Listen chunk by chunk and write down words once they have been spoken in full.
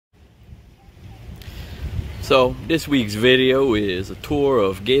So this week's video is a tour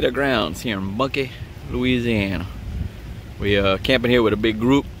of Gator grounds here in Bunkie, Louisiana. We camping here with a big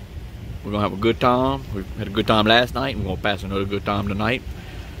group. We're gonna have a good time. We had a good time last night and we're gonna pass another good time tonight.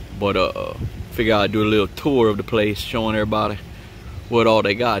 But figure I'd do a little tour of the place, showing everybody what all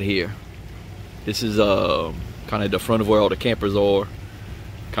they got here. This is kind of the front of where all the campers are,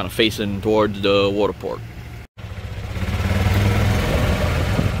 kind of facing towards the water park.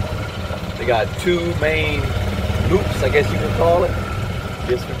 They got two main loops, I guess you could call it.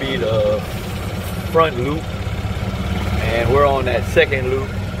 This would be the front loop, and we're on that second loop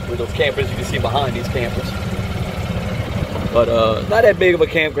with those campers you can see behind these campers. But not that big of a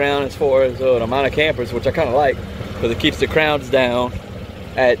campground as far as the amount of campers, which I kind of like, because it keeps the crowds down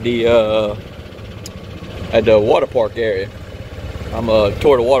at the water park area. I'm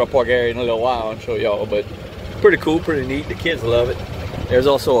tour the water park area in a little while and show y'all, but pretty cool, pretty neat. The kids love it. There's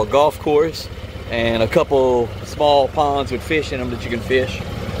also a golf course and a couple small ponds with fish in them that you can fish.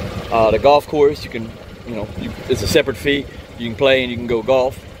 The golf course, you can, it's a separate fee. You can play and you can go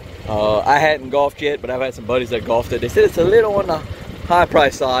golf. I hadn't golfed yet, but I've had some buddies that golfed it. They said it's a little on the high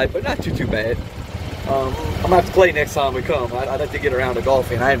price side, but not too bad. I'm gonna have to play next time we come. I'd like to get around to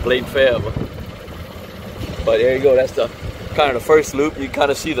golfing. I hadn't played in forever. But there you go. That's the kind of the first loop. You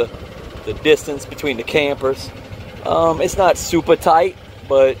kind of see the distance between the campers. It's not super tight,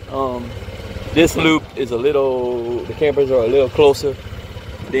 but this loop is the campers are a little closer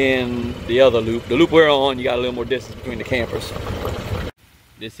than the other loop. The loop we're on, you got a little more distance between the campers.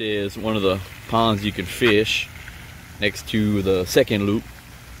 This is one of the ponds you can fish next to the second loop,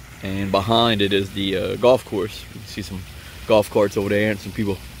 and behind it is the golf course. You can see some golf carts over there and some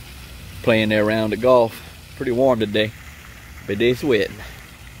people playing their round of golf. Pretty warm today, but they're sweating.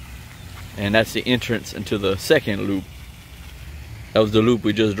 And that's the entrance into the second loop. That was the loop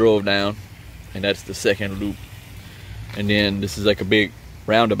we just drove down, and that's the second loop. And then this is like a big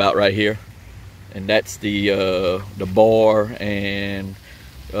roundabout right here, and that's the bar and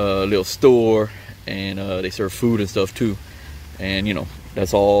little store, and they serve food and stuff too. And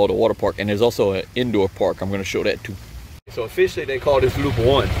that's all the water park. And there's also an indoor park. I'm going to show that too. So officially they call this loop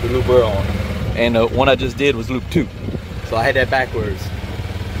 1, the loop we're on, and the one I just did was loop 2. So I had that backwards.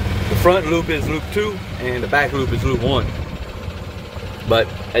 The front loop is loop 2 and the back loop is loop 1. But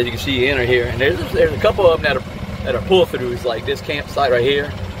as you can see, you enter here, and there's a couple of them that are pull throughs. Like this campsite right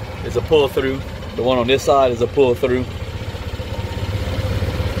here is a pull through. The one on this side is a pull through.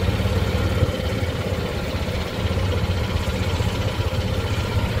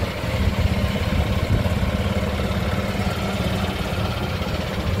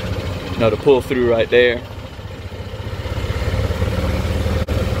 Another pull through right there.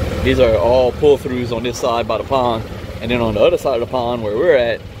 These are all pull throughs on this side by the pond, and then on the other side of the pond where we're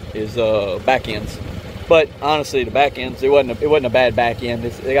at is back ends. But honestly, the back ends, it wasn't a bad back end.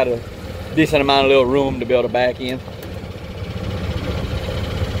 They got a decent amount of little room to build a back end.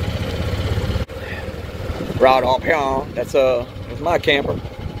 Right up here, that's my camper.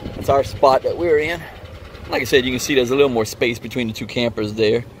 That's our spot that we're in. Like I said, you can see there's a little more space between the two campers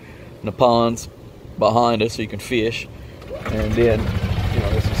there. And the ponds behind us so you can fish. And then,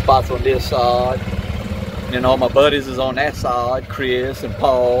 there's some spots on this side. And then all my buddies is on that side, Chris and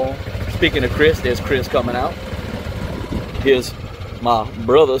Paul. Speaking of Chris, there's Chris coming out. Here's my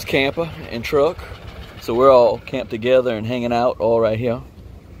brother's camper and truck. So we're all camped together and hanging out all right here.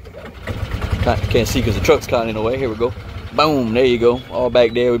 Can't see because the truck's kind of in the way. Here we go. Boom, there you go. All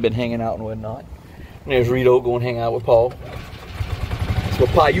back there, we've been hanging out and whatnot. And there's Rito going to hang out with Paul. That's where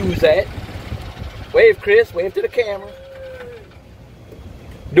Payu's at. Wave, Chris. Wave to the camera.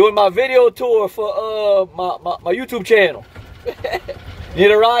 Doing my video tour for my YouTube channel.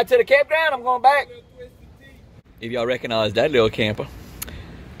 Need a ride to the campground? I'm going back. If y'all recognize that little camper,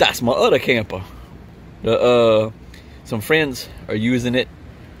 that's my other camper. Some friends are using it,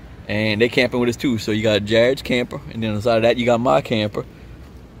 and they camping with us too. So you got Jared's camper, and then on the side of that you got my camper.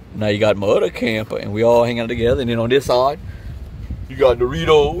 Now you got my other camper, and we all hanging out together. And then on this side, you got the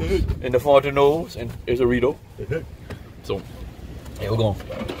Ritos and the Fontanos, and there's a Rito. So, yeah, we're gonna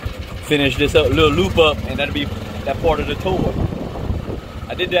finish this little loop up, and that'll be that part of the tour.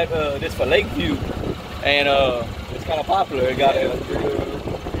 I did that this for Lakeview, and it's kind of popular. It got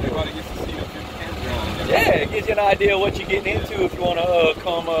everybody gets to see the campground. Yeah, it gives you an idea of what you're getting into if you want to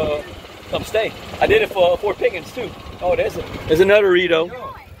come stay. I did it for Fort Pickens too. Oh, there's another Rito.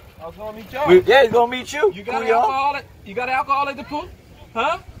 I was gonna meet y'all. Yeah, he's gonna meet you. You got alcohol? You got alcohol at the pool?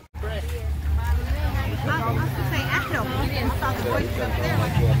 Huh?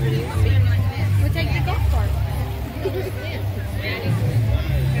 We'll take the golf cart.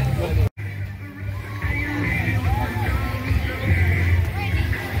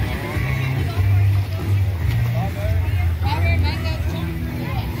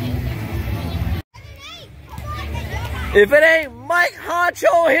 If it ain't Mike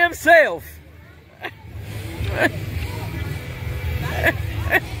Honcho himself.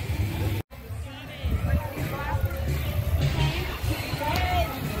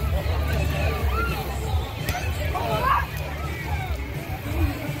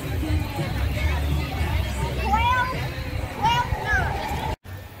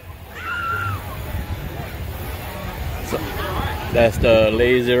 So, that's the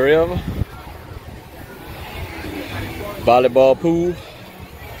lazy river. Volleyball pool,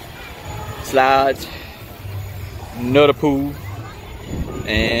 slides, another pool,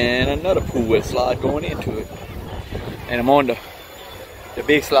 and another pool with a slide going into it. And I'm on the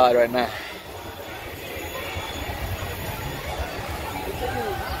big slide right now.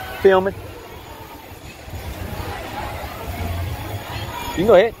 Filming. You can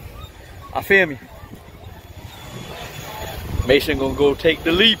go ahead. I'll film you. Mason gonna go take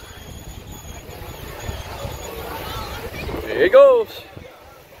the leap. There it goes.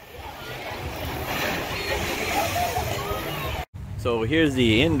 So here's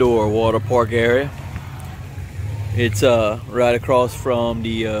the indoor water park area. It's right across from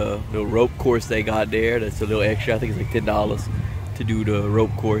the rope course they got there. That's a little extra. I think it's like $10 to do the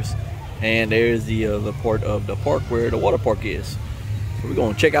rope course. And there's the part of the park where the water park is. So we're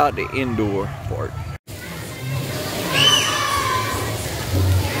gonna check out the indoor part.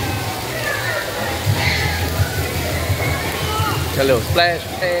 Got a little splash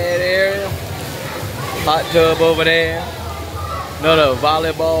pad area, hot tub over there, another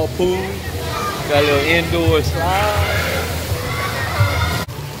volleyball pool, got a little indoor slide.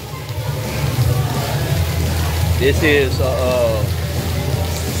 This is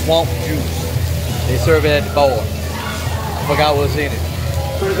swamp juice. They serve it at the bar. I forgot what's in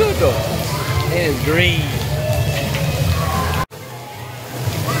it. Pretty good though. And it's green.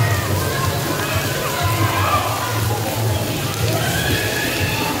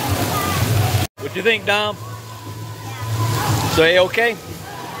 What you think, Dom? So you okay?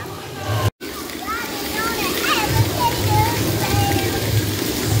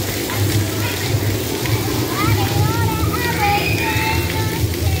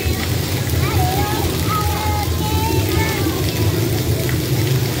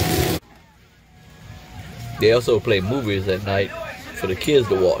 They also play movies at night for the kids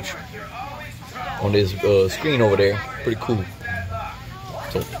to watch on this screen over there. Pretty cool.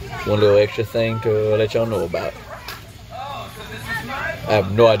 So one little extra thing to let y'all know about. I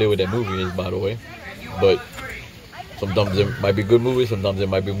have no idea what that movie is, by the way, but sometimes there might be good movies, sometimes there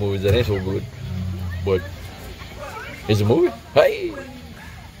might be movies that ain't so good, but it's a movie. Hey!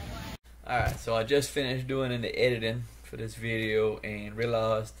 Alright, so I just finished doing the editing for this video and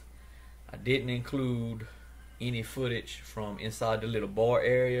realized I didn't include any footage from inside the little bar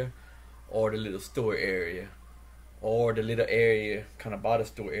area or the little store area or the little area kind of by the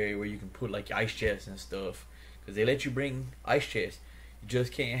store area where you can put like your ice chests and stuff, because they let you bring ice chests. You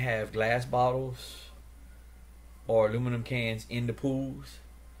just can't have glass bottles or aluminum cans in the pools.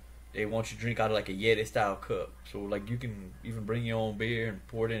 They want you to drink out of like a Yeti style cup, so like you can even bring your own beer and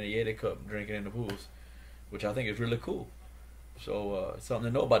pour it in a Yeti cup and drink it in the pools, which I think is really cool. So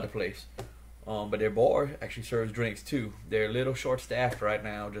something to know about the place. But their bar actually serves drinks too. They're a little short staffed right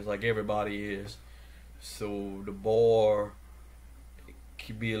now, just like everybody is. So the bar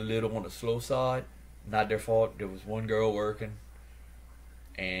could be a little on the slow side. Not their fault. There was one girl working,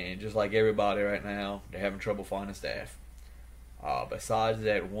 and just like everybody right now, they're having trouble finding staff. Besides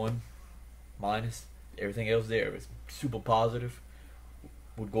that one minus, everything else there is super positive.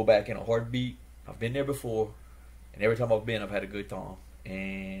 Would go back in a heartbeat. I've been there before, and every time I've been, I've had a good time.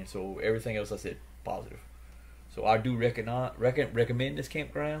 And so everything else I said positive. So I do recommend this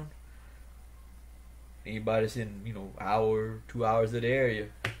campground. Anybody that's in, hour, 2 hours of the area,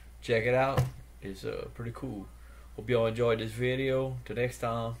 check it out. It's pretty cool. Hope y'all enjoyed this video. Till next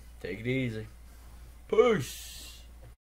time, take it easy. Peace.